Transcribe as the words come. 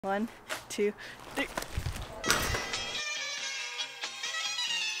1, 2, 3.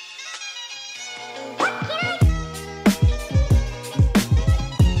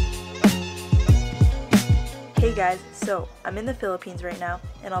 Hey guys, so I'm in the Philippines right now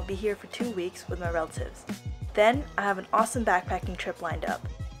and I'll be here for 2 weeks with my relatives. Then I have an awesome backpacking trip lined up.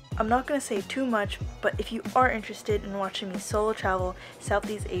 I'm not going to say too much, but if you are interested in watching me solo travel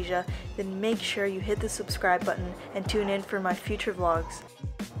Southeast Asia, then make sure you hit the subscribe button and tune in for my future vlogs.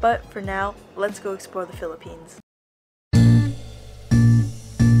 But for now, let's go explore the Philippines.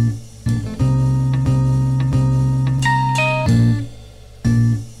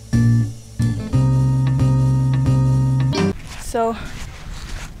 So,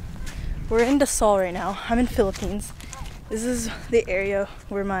 we're in Dasol right now. I'm in Philippines. This is the area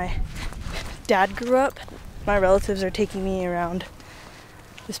where my dad grew up. My relatives are taking me around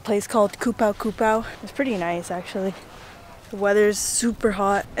this place called Kupaw. It's pretty nice actually. The weather's super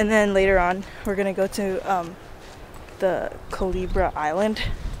hot, and then later on we're gonna go to the Colibra island.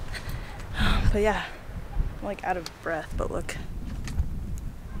 But yeah, I'm like out of breath, but look.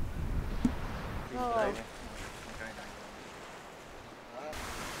 Oh.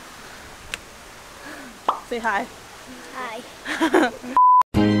 Say hi. Hi.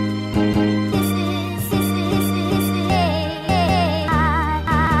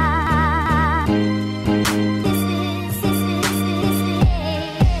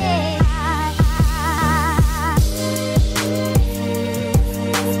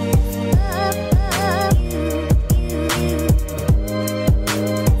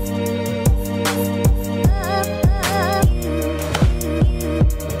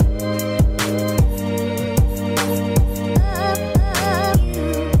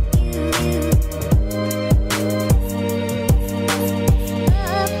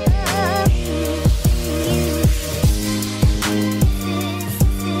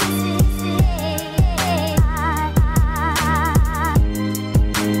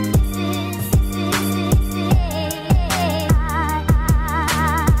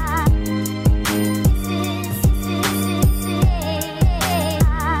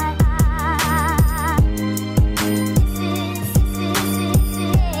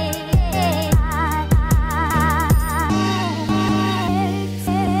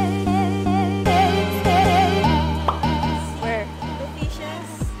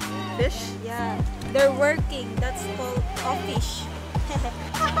 They're working. That's called a fish.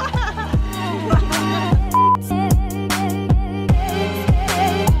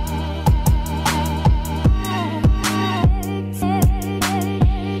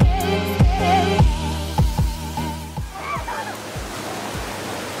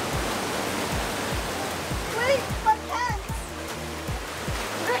 Wait, my pants!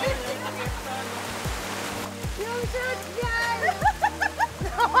 Yung shirt yan!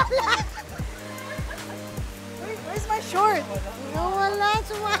 Nawala! Where's my short? Nawala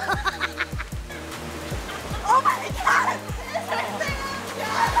siya! Oh my God!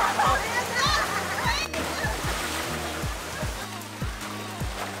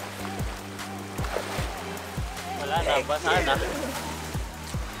 Wala na, basa na.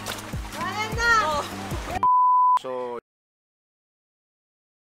 So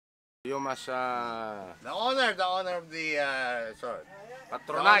you must The owner of the resort.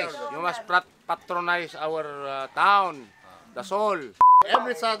 patronize. You must patronize our town, Dasol.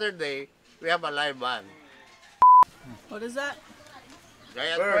 Every Saturday, we have a live band. What is that?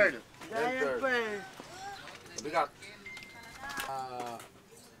 Giant Pearl. Giant pearl. Bigat.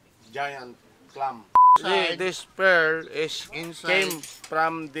 Giant clam. Inside. This pearl is Inside. came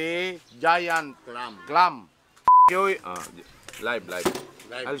from the giant Clam. clam. Live. Live.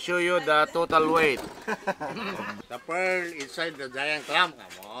 I'll show you the total weight. The pearl inside the giant clam.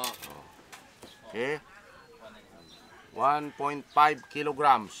 Come on. Okay. 1.5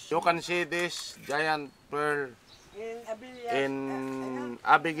 kilograms. You can see this giant pearl in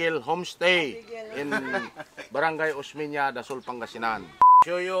Abegail homestay in Barangay Osmeña, Dasol, Pangasinan.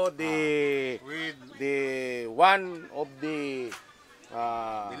 Show you the one of the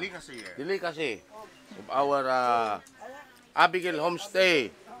delicacy of our Abegail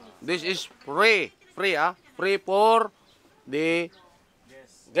homestay. This is free for the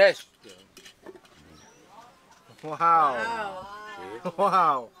guests. Wow.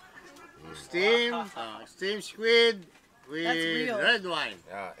 Wow. Steam squid with That's real. red wine.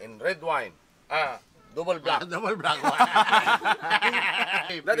 Yeah, in red wine. Double black. Double black wine.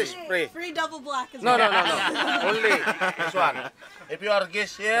 That is free. Free double black as No. well. Only this one. If you are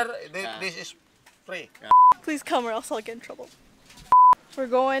guest here, this is free. Please come or else I'll get in trouble. We're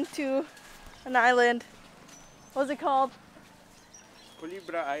going to an island. What's it called?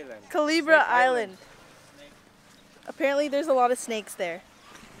 Colibra Island. Colibra Island. Apparently there's a lot of snakes there.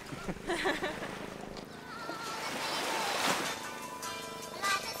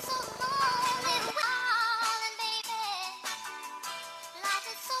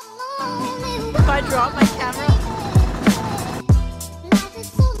 If I drop my camera,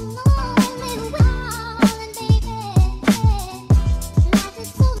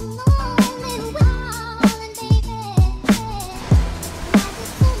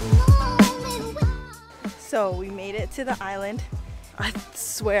 so we made it to the island. I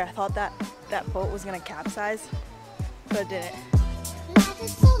swear I thought that boat was gonna capsize, but it didn't.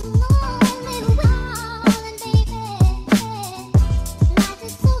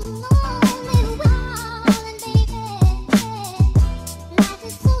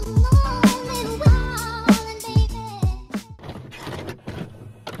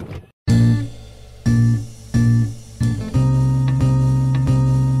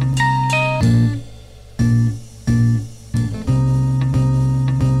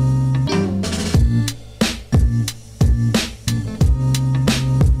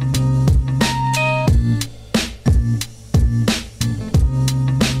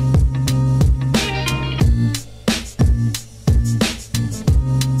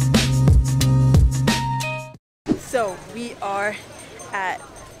 So we are at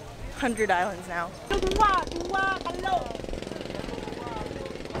 100 Islands now.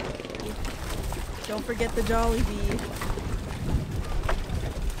 Don't forget the Jolly Bee.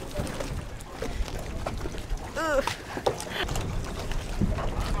 Ugh.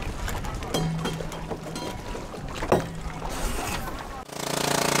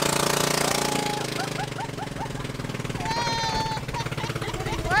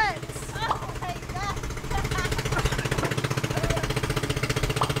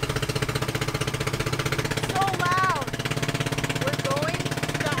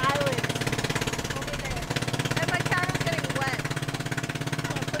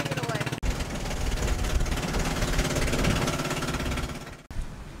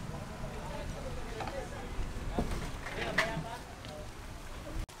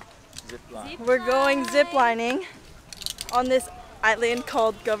 We're going ziplining on this island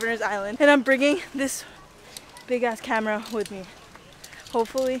called Governor's Island, and I'm bringing this big ass camera with me.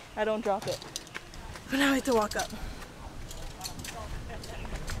 Hopefully I don't drop it. But now I have to walk up.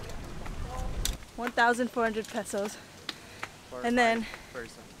 1,400 pesos. And then,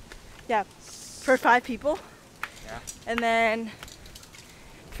 Person. yeah, for 5 people. Yeah. And then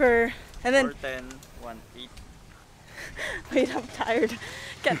for, and then, 410, 1-8. wait, I'm tired.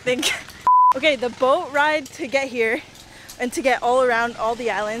 Can't think. Okay, the boat ride to get here and to get all around all the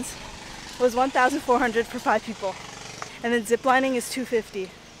islands was 1,400 for 5 people. And then ziplining is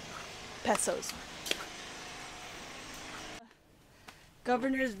 250 pesos.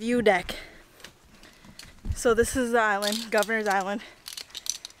 Governor's View Deck. So this is the island, Governor's Island.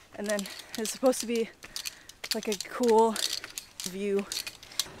 And then it's supposed to be like a cool view.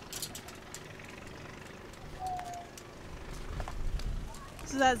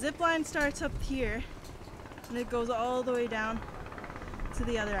 So that zip line starts up here and it goes all the way down to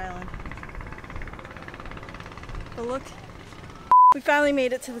the other island. But look, we finally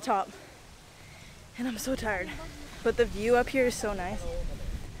made it to the top and I'm so tired. But the view up here is so nice.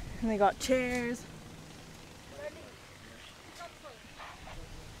 And they got chairs.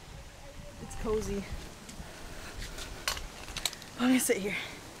 It's cozy. I'm gonna sit here.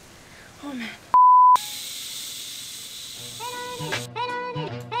 Oh man.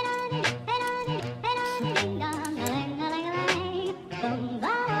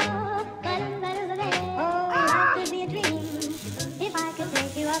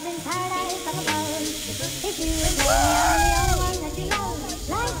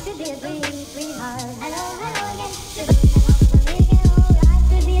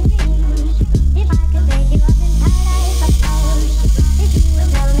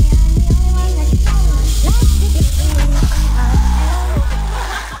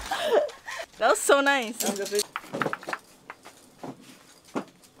 That was so nice.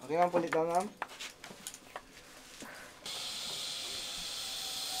 Okay, ma'am, pulit down, ma'am.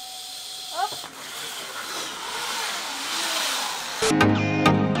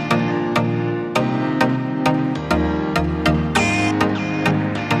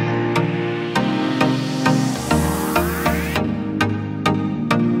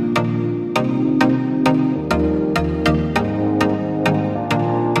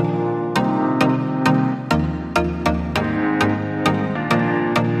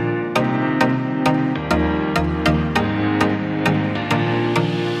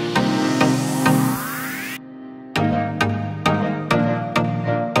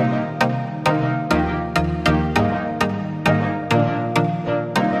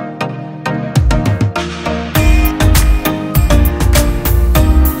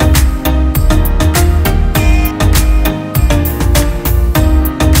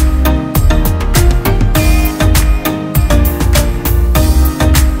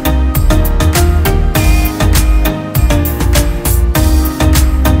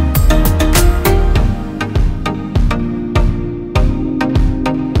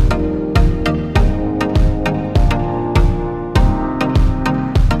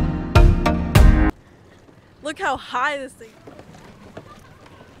 high this thing.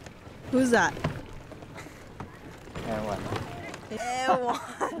 Who's that? And one.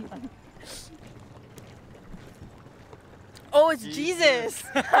 Ewan. Oh, it's Jesus.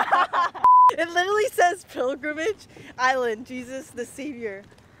 It literally says Pilgrimage Island, Jesus the Savior.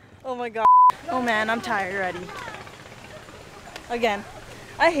 Oh my God. Oh man, I'm tired already. Again,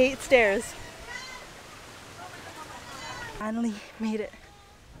 I hate stairs. Finally made it.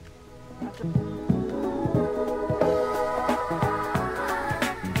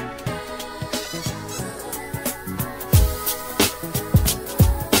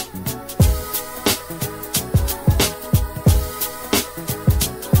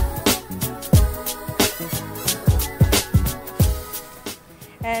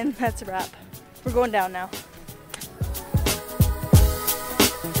 And that's a wrap. We're going down now.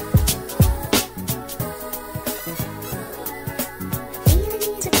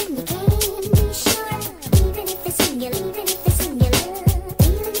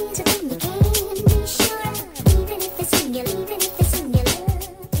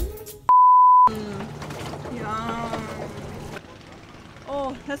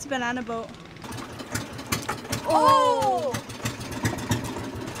 Oh, that's a banana boat. Oh!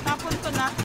 Tapon ko na.